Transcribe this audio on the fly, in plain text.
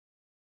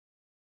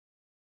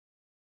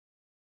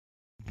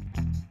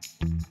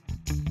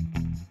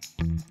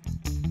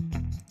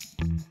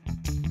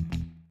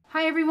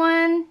Hi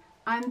everyone,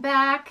 I'm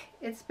back.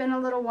 It's been a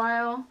little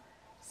while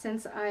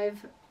since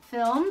I've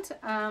filmed.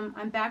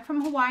 I'm back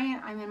from Hawaii.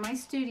 I'm in my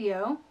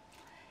studio,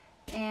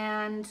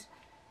 and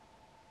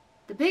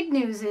the big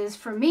news is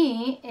for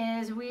me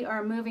is we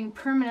are moving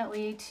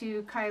permanently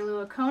to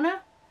Kailua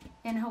Kona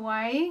in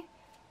Hawaii,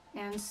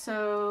 and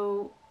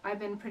so I've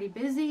been pretty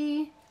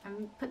busy.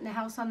 I'm putting the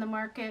house on the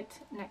market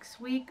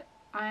next week.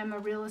 I'm a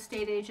real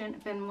estate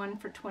agent, been one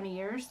for 20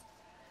 years.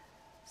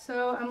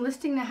 So I'm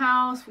listing the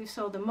house. We've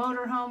sold the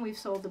motorhome, we've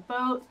sold the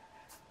boat.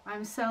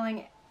 I'm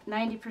selling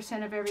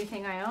 90% of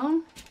everything I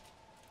own.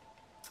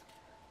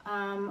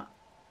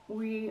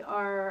 We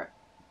are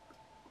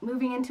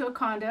moving into a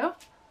condo.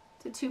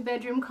 It's a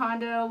 2-bedroom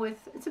condo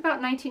with, it's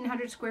about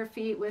 1,900 square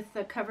feet with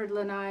the covered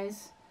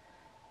lanais,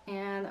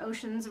 and the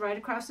ocean's right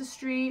across the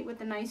street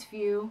with a nice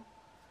view.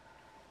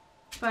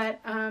 But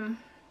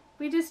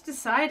we just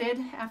decided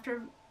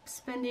after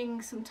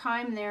spending some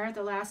time there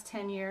the last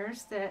 10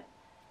 years that,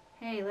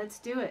 hey, let's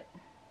do it.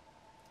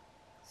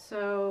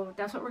 So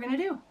that's what we're going to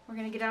do. We're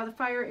going to get out of the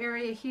fire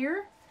area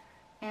here,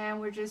 and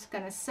we're just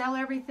going to sell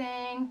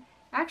everything.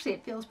 Actually,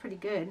 it feels pretty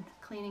good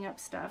cleaning up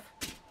stuff.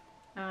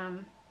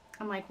 I'm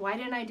like, why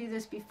didn't I do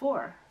this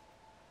before?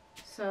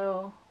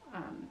 So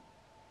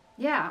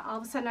yeah, all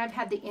of a sudden I've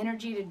had the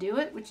energy to do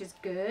it, which is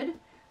good.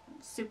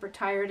 I'm super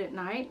tired at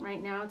night.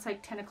 Right now it's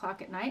like 10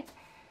 o'clock at night,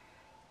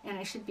 and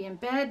I should be in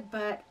bed,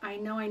 but I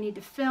know I need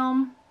to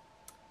film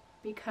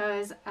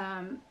because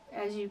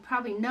as you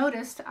probably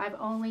noticed, I've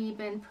only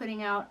been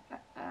putting out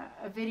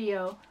a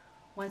video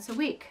once a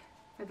week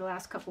for the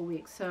last couple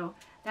weeks. So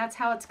that's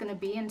how it's going to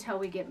be until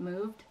we get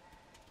moved.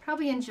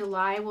 Probably in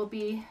July we'll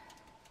be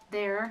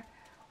there.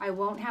 I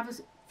won't have a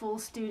full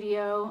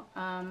studio,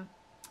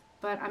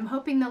 but I'm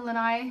hoping the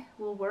lanai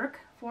will work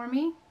for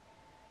me.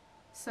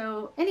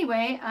 So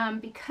anyway,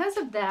 because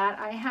of that,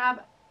 I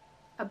have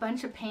a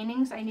bunch of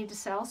paintings I need to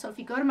sell. So if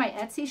you go to my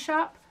Etsy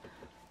shop,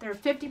 they're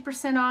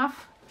 50%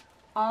 off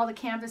all the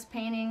canvas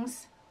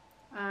paintings.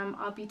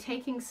 I'll be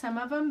taking some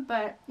of them,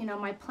 but you know,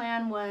 my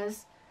plan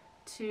was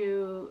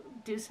to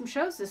do some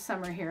shows this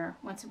summer here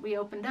once we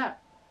opened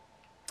up,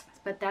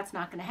 but that's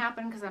not going to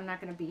happen because I'm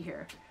not going to be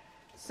here.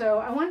 So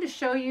I wanted to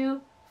show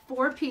you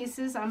 4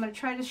 pieces. I'm going to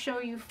try to show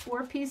you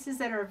 4 pieces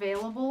that are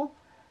available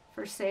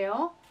for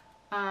sale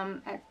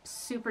at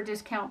super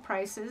discount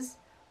prices,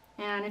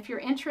 and if you're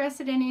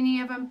interested in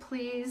any of them,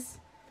 please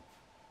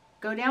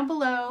go down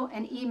below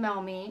and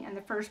email me, and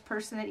the first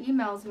person that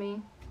emails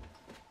me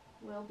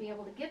will be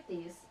able to get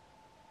these.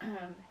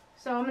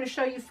 So I'm going to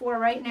show you 4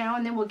 right now,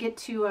 and then we'll get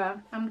to,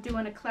 I'm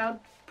doing a cloud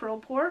pearl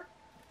pour,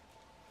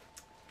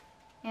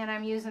 and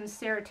I'm using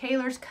Sara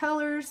Taylor's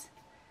colors,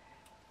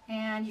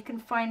 and you can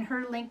find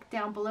her link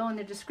down below in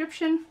the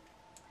description.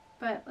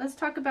 But let's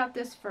talk about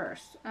this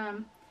first.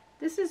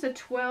 This is a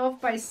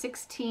 12 by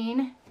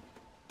 16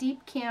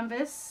 deep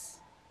canvas,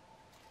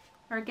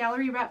 or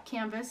gallery wrap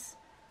canvas.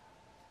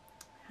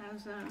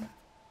 Has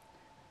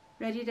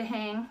ready to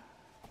hang,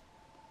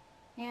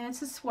 and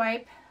it's a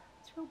swipe.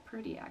 It's real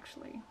pretty,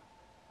 actually.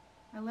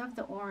 I love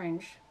the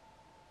orange.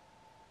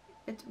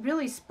 It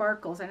really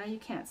sparkles. I know you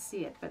can't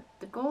see it, but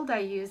the gold I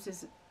used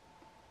is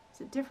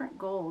a different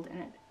gold, and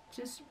it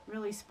just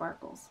really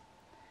sparkles.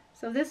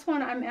 So this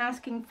one I'm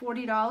asking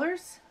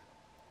 $40,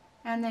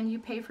 and then you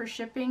pay for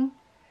shipping.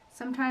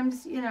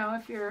 Sometimes, you know,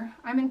 if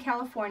I'm in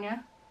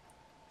California,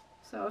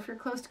 so if you're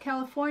close to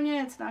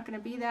California, it's not going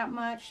to be that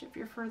much. If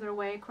you're further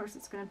away, of course,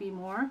 it's going to be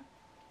more.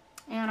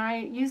 And I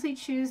usually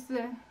choose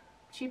the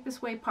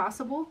cheapest way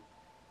possible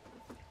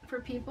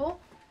for people.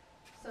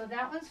 So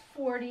that one's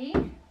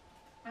 $40.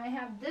 I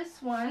have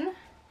this one,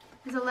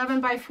 is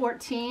 11 by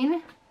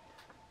 14.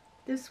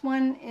 This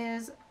one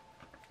is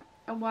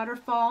a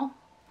waterfall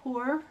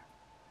pour.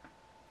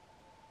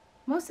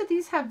 Most of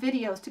these have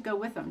videos to go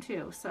with them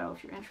too, so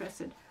if you're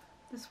interested.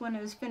 This one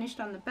is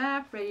finished on the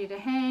back, ready to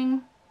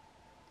hang.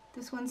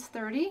 This one's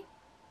 30,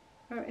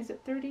 or is it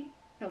 30?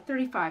 No,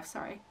 35,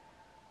 sorry.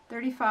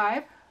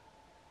 35.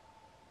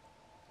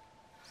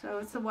 So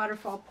it's the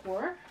waterfall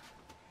pour.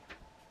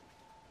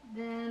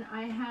 Then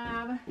I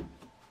have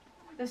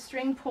the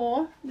string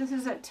pull. This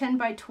is at 10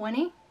 by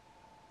 20.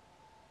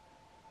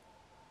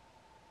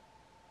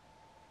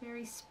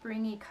 Very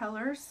springy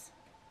colors.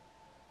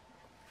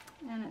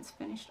 And it's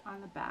finished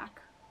on the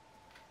back.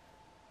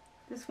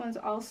 This one's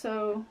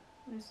also,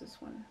 what is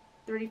this one?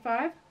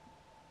 35?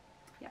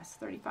 Yes,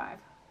 35.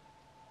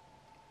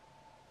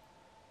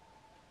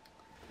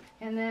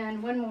 And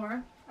then one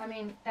more. I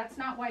mean, that's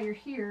not why you're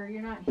here.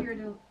 You're not here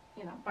to,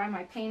 you know, buy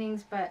my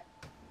paintings, but,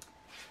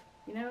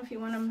 you know, if you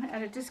want them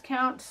at a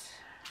discount,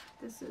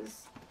 this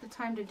is the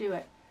time to do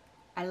it.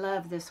 I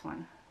love this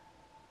one.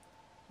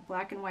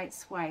 Black and white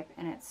swipe,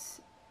 and it's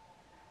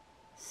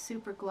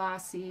super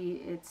glossy.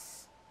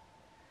 It's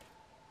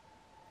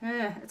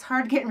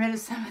hard getting rid of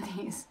some of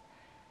these.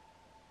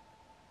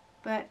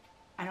 But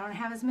I don't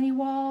have as many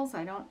walls.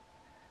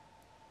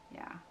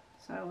 Yeah.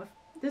 So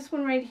if this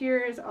one right here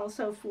is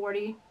also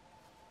 40.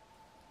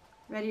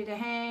 Ready to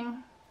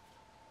hang.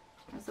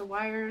 Has the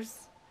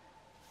wires.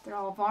 They're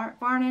all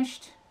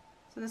varnished.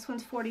 So this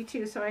one's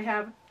 42. So I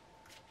have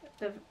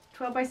the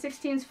 12 by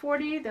 16 is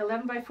 40, the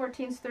 11 by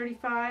 14 is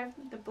 35,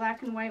 the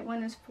black and white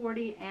one is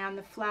 40, and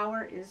the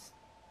flower is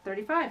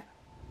 35.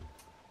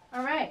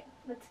 All right,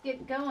 let's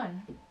get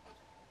going.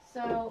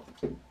 So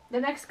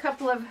the next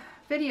couple of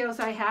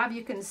videos I have,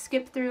 you can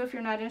skip through if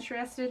you're not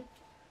interested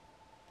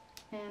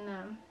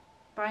in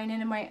buying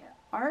into my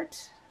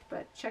art,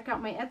 but check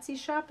out my Etsy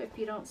shop if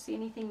you don't see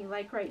anything you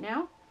like right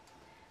now,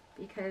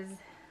 because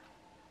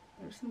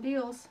there's some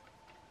deals.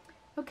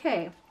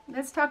 Okay,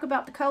 let's talk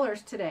about the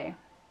colors today.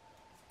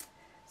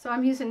 So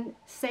I'm using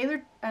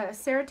Sara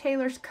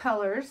Taylor's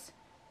colors.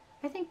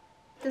 I think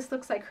this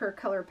looks like her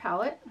color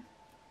palette.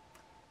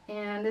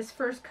 And this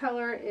first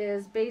color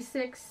is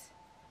Basics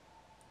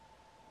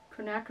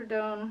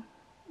Quinacridone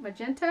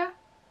Magenta.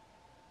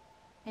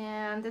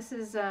 And this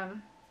is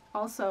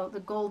also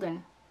the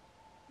Golden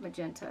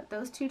Magenta.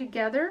 Those two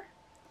together.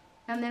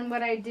 And then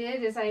what I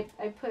did is I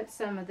put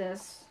some of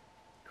this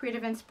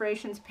Creative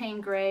Inspirations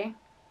Pain Gray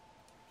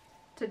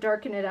to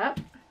darken it up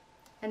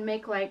and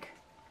make like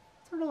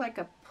sort of like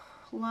a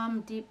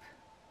plum deep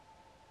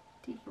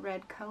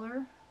red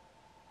color.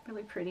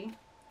 Really pretty.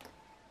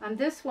 On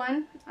this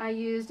one I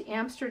used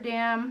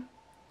Amsterdam,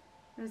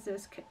 what is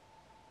this,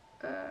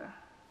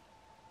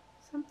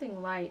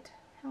 something light.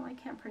 Hell, I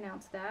can't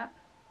pronounce that.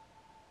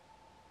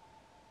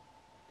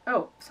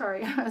 Oh,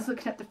 sorry, I was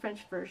looking at the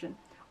French version.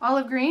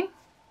 Olive green.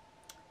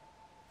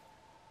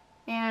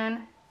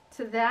 And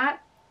to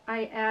that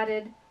I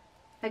added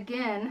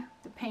again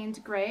the Payne's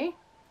Gray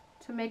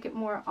to make it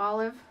more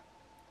olive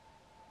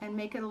and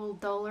make it a little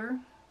duller.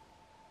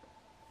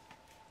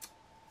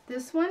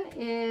 This one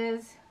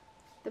is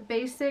the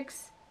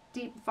Basics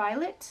Deep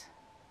Violet.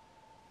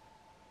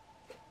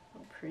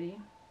 Oh, pretty.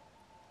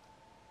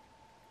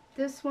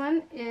 This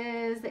one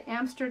is the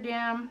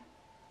Amsterdam,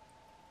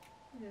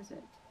 what is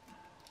it?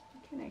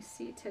 What can I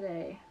see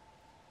today?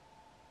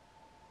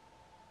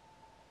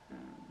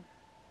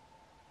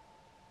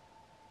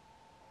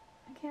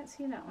 I can't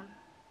see that one.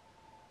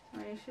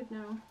 Sorry, I should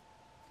know.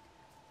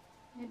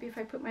 Maybe if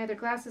I put my other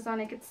glasses on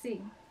I could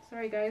see.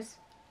 Sorry guys.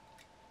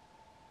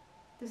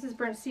 This is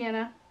Burnt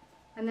Sienna.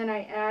 And then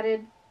I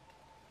added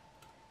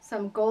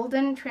some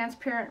golden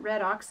transparent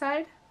red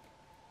oxide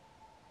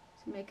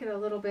to make it a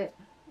little bit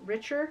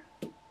richer.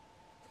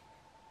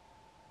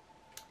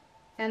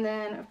 And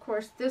then of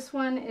course this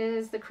one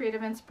is the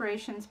Creative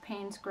Inspirations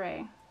Payne's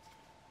Gray.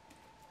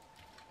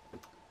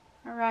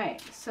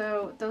 Alright,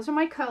 so those are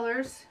my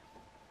colors.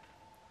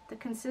 The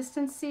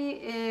consistency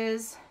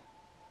is,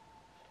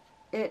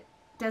 it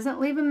doesn't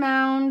leave a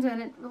mound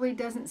and it really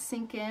doesn't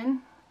sink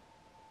in.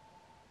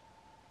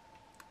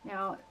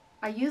 Now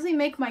I usually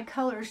make my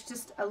colors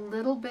just a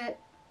little bit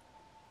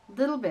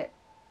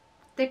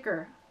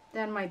thicker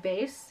than my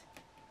base.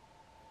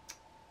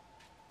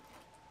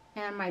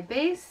 And my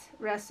base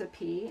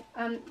recipe,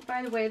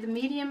 by the way, the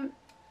medium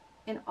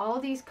in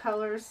all these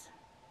colors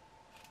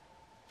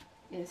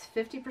is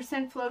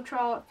 50%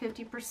 Floetrol,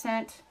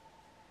 50%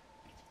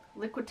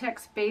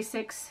 Liquitex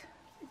Basics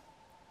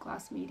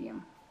Gloss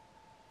Medium.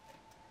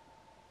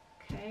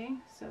 Okay,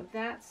 so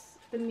that's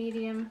the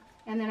medium,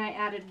 and then I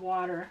added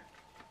water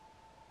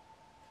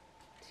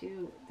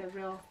to the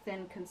real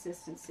thin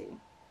consistency.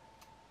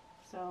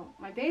 So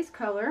my base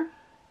color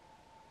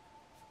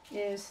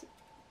is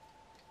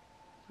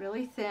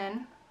really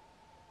thin,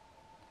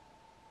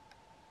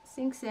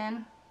 sinks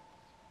in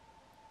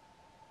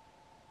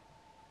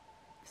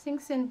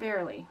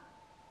barely.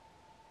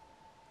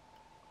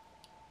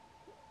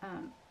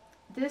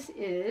 This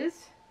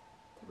is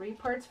 3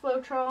 parts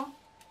Floetrol,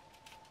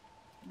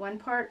 1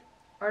 part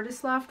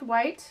Artist Loft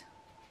White,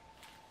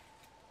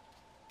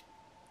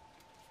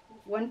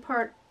 1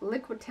 part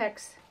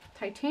Liquitex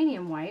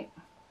Titanium White,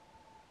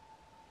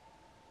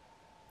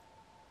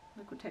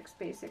 Liquitex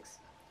Basics,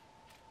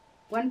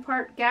 1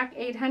 part GAC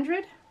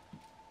 800,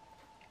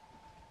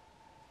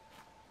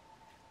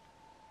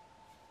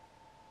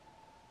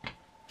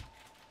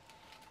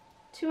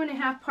 two and a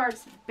half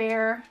parts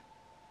Behr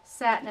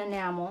Satin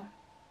Enamel.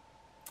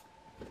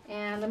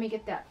 And let me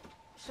get that,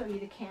 show you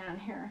the can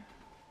here.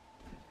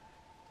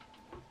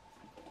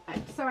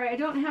 Sorry, I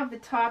don't have the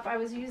top. I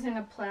was using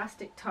a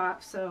plastic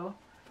top, so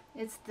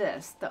it's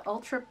this, the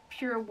Ultra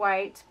Pure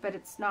White, but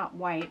it's not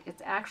white.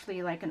 It's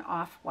actually like an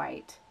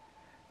off-white.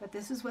 But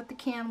this is what the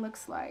can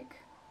looks like.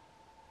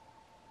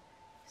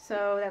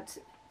 So that's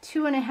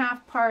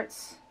 2.5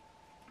 parts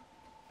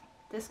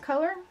this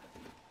color,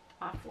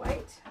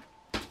 off-white,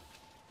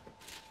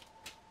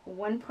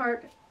 1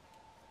 part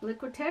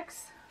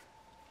Liquitex,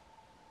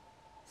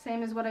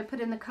 same as what I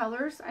put in the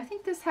colors. I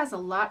think this has a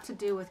lot to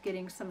do with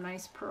getting some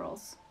nice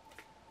pearls.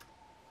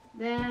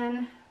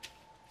 Then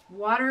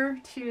water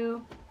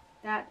to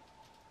that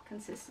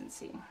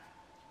consistency,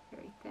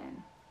 very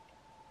thin.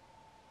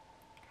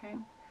 Okay,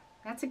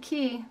 that's a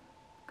key.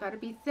 Got to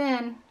be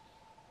thin.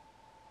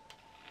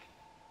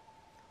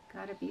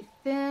 Got to be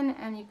thin,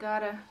 and you got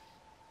to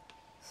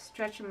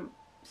stretch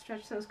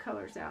those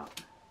colors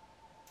out.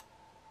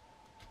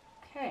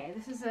 Okay,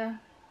 this is a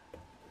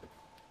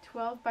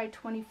 12 by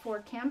 24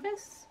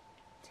 canvas,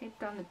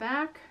 taped on the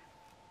back,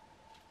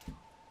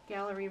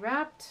 gallery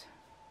wrapped.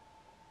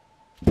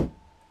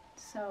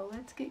 So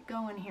let's get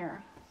going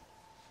here.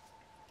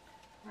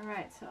 All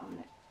right, so I'm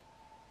gonna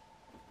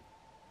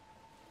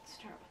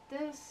start with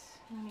this.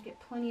 I'm gonna get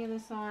plenty of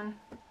this on.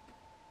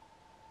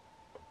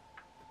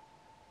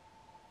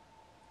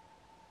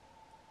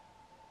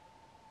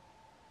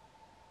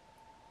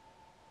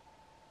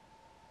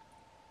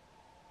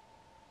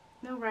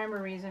 No rhyme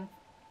or reason,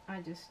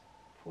 I just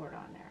pour it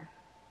on there.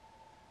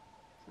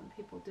 Some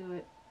people do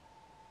it.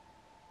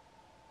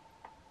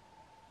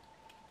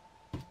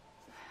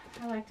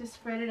 I like to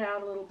spread it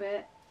out a little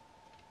bit.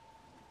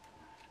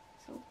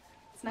 So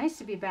it's nice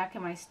to be back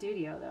in my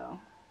studio though.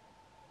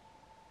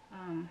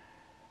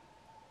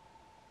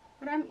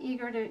 But I'm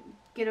eager to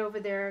get over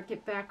there,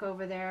 get back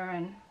over there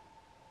and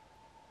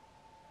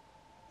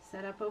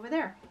set up over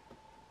there.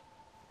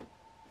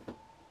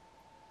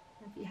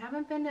 If you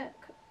haven't been to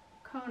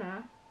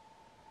Kona,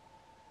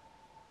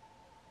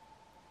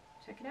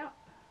 check it out.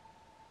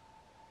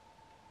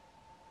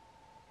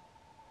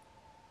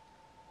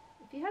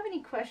 If you have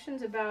any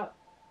questions about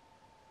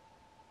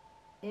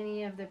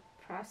any of the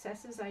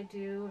processes I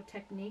do,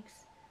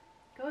 techniques,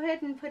 go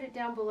ahead and put it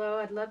down below.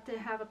 I'd love to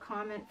have a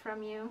comment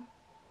from you.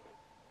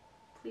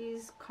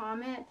 Please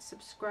comment,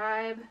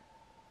 subscribe,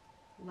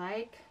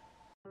 like.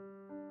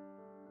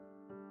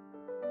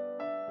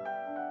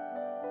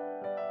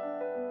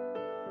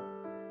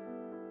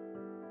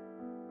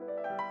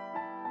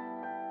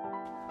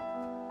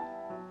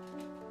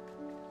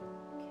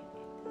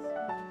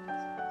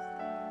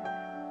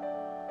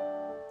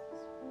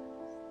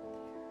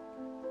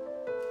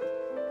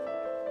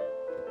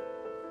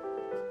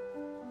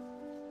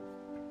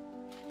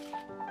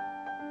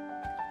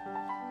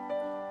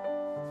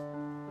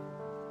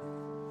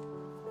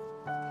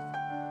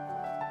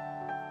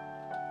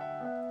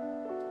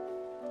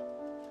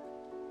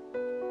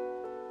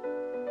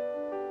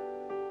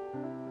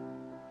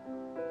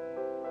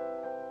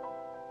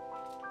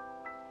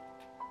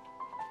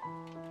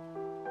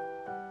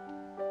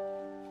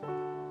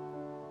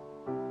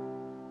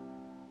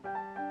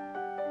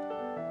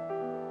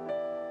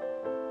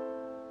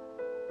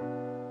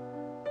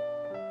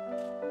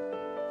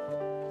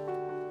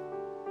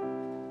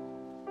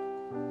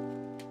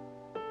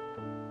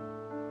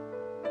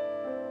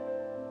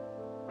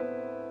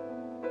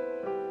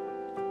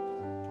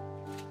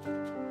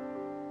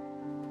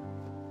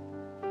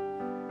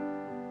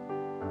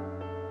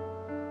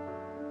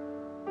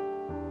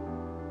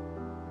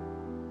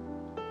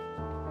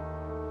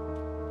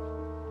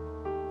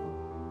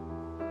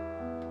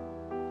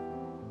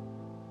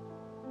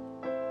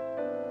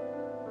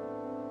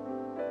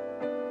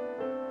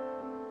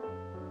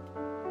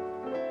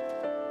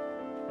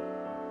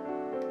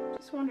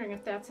 Wondering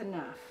if that's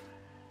enough.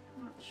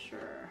 I'm not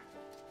sure.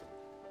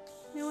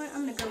 You know what?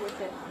 I'm gonna go with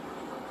it.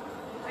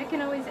 I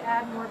can always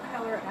add more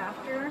color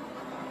after.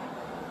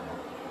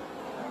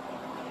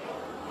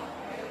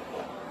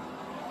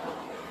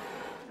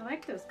 I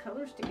like those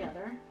colors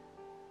together.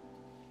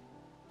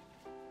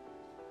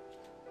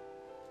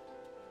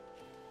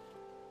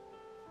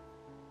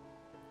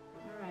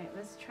 All right,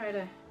 let's try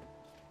to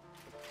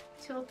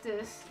tilt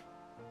this.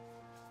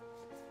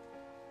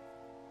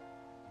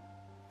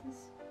 This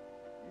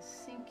is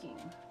sinking,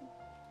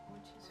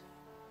 which is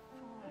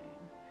fine.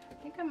 I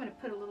think I'm going to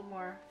put a little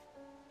more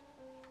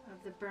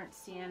of the burnt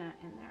sienna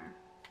in there.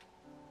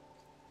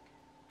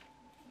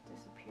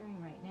 It's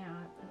disappearing right now,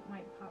 but it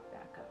might pop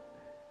back up.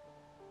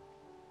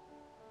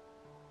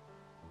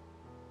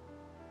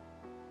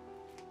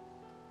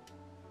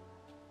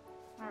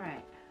 All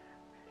right,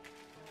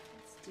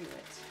 let's do it.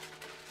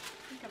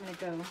 I think I'm going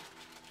to go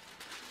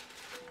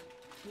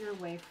your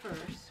way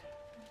first.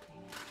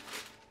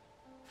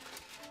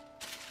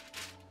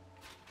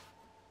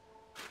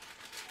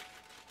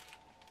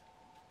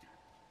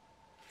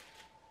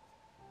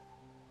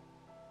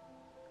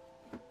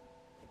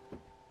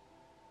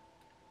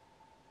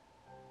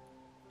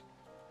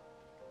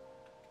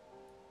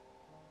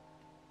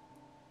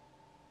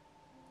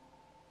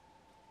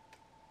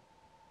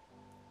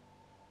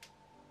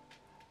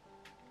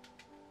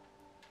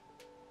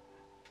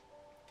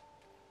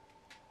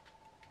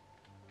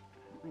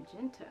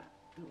 Magenta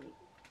really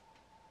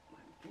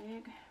went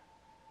big.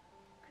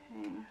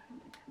 Okay, I'm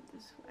gonna come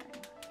this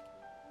way.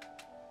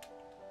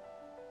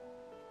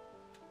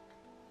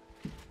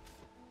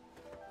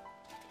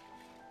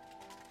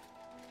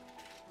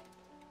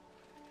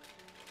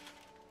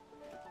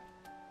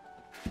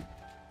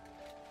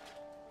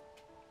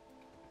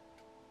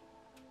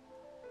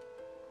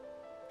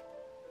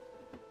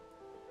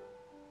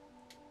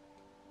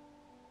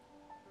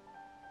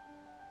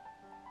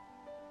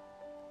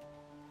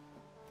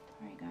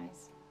 Alright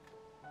guys.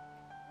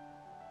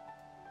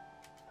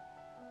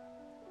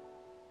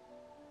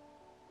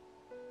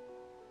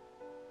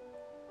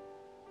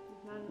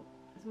 There's not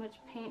as much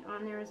paint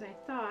on there as I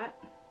thought.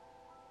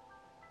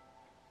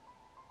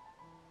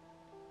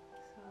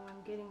 So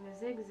I'm getting the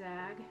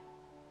zigzag,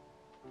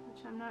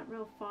 which I'm not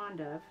real fond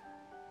of.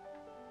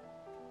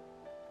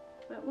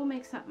 But we'll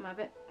make something of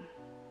it.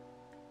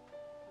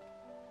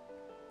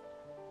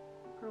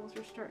 pearls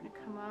are starting to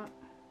come up.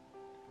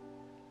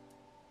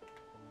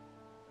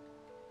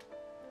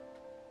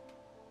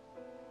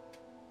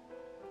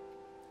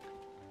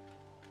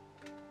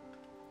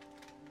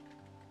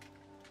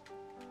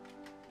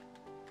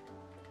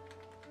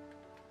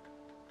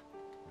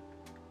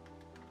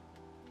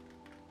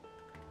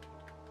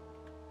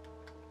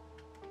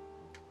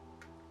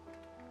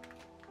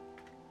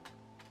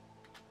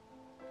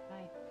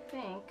 I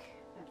think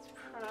that's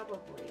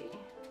probably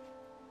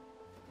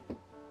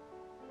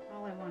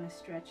all I want to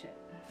stretch it.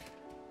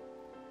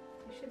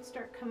 You should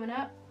start coming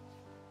up.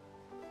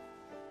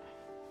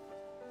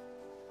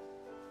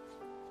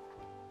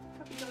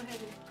 Probably go ahead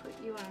and put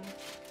you on.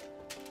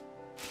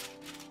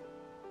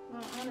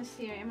 Well,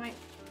 honestly, I might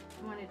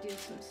want to do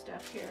some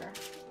stuff here.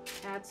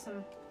 Add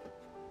some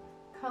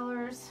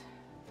colors.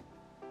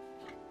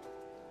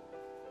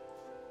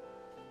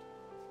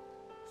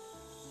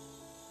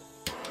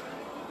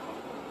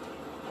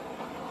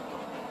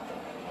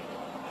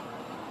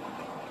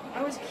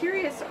 I was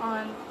curious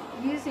on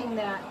using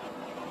that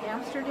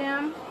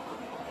Amsterdam,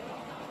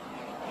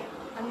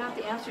 not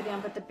the Amsterdam,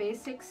 but the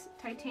Basics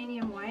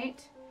titanium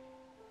white.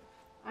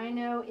 I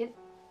know it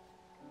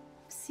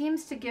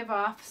seems to give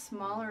off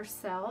smaller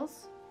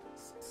cells,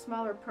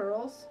 smaller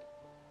pearls,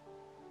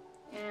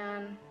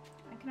 and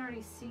I can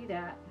already see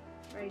that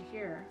right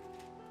here.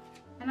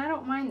 And I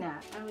don't mind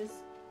that. I was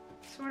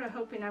sort of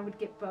hoping I would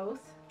get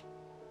both.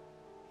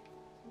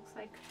 Looks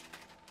like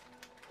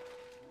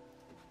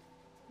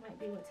might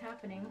be what's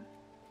happening.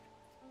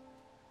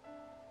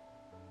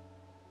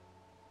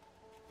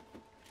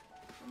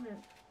 I'm going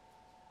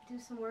to do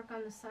some work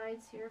on the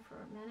sides here for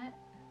a minute.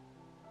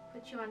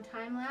 Put you on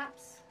time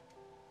lapse,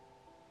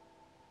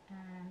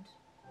 and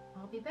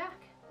I'll be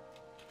back.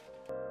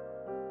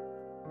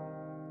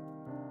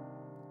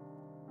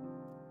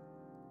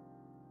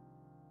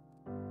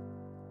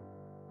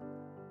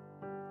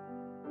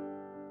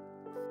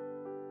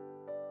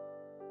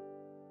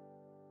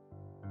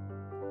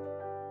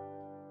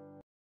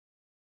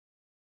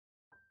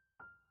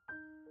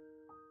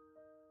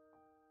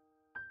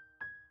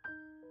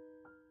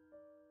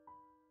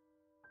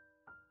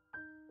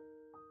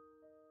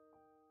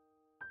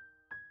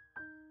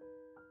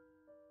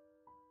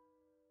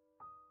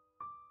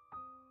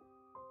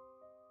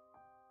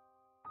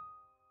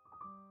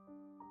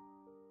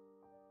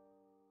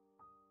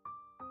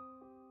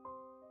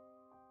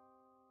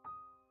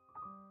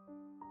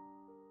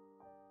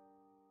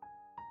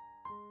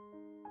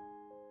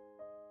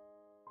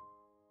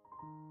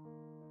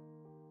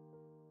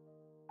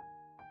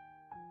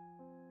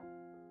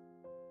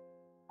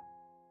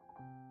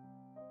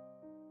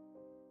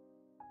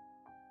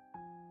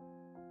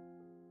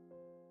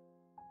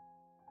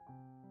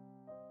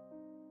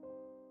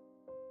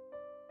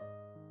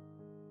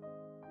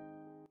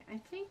 I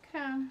think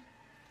I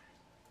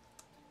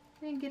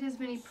didn't get as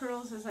many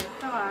pearls as I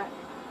thought,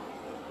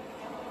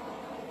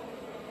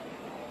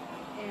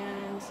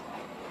 and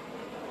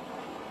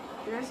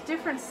there's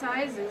different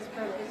sizes,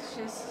 but it's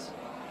just,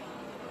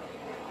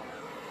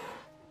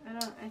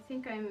 I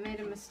think I made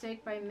a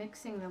mistake by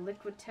mixing the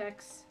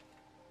Liquitex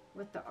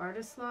with the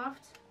Artist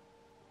Loft,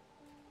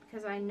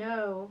 because I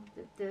know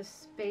that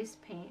this base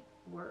paint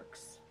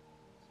works.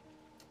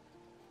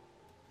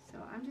 So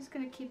I'm just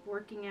going to keep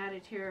working at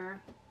it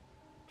here,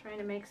 trying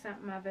to make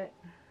something of it.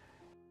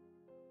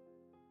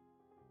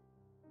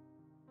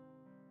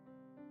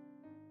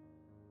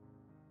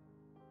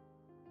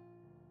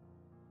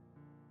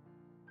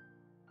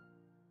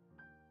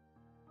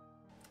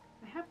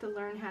 I have to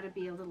learn how to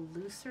be a little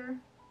looser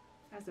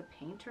as a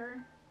painter,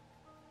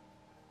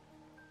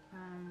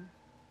 and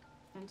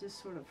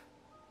just sort of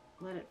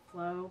let it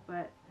flow,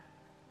 but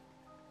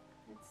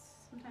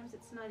sometimes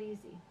it's not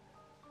easy,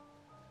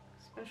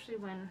 especially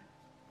when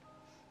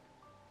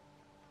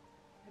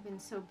I've been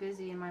so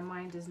busy and my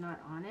mind is not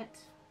on it.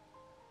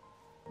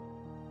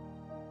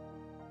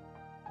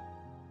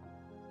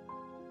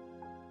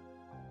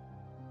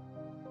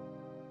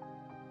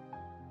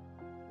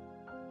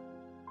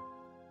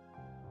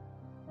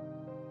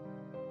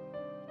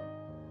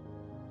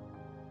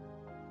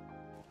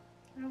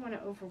 I don't want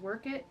to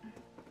overwork it.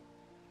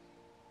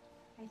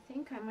 I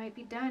think I might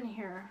be done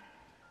here.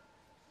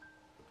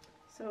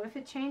 So if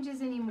it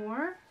changes any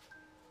more,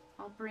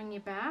 I'll bring you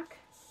back.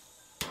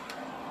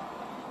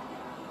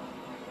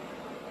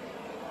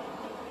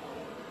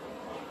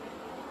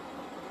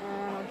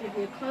 And I'll give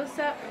you a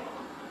close-up.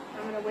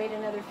 I'm going to wait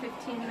another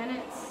 15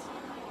 minutes.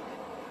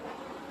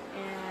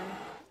 And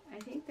I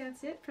think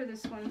that's it for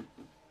this one.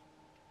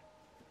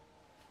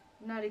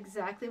 Not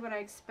exactly what I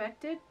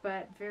expected,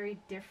 but very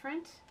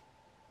different.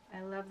 I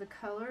love the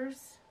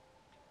colors,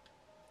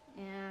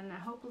 and I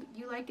hope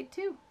you like it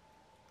too.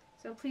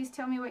 So please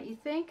tell me what you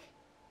think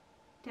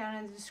down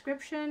in the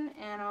description,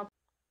 and okay,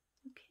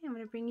 I'm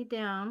going to bring you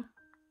down.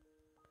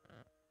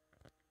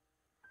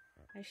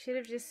 I should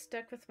have just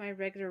stuck with my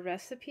regular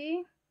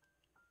recipe.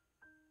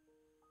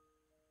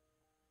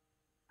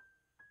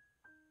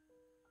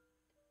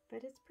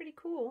 But it's pretty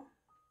cool.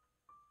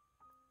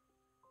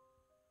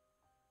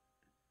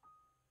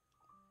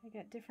 I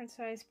got different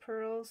size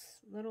pearls,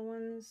 little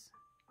ones.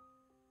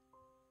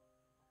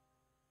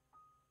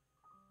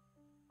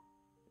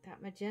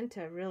 That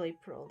magenta really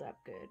pearled up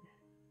good.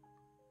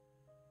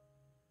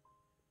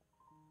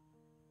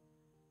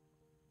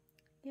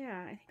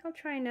 Yeah, I think I'll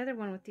try another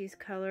one with these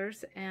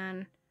colors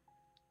and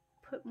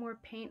put more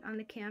paint on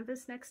the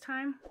canvas next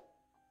time.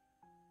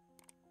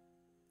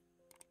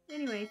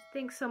 Anyway,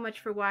 thanks so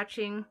much for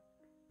watching.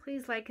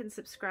 Please like and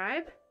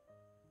subscribe.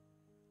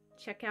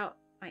 Check out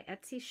my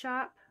Etsy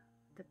shop,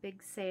 the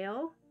big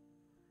sale,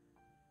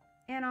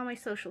 and all my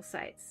social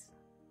sites.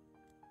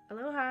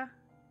 Aloha.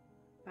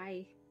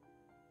 Bye.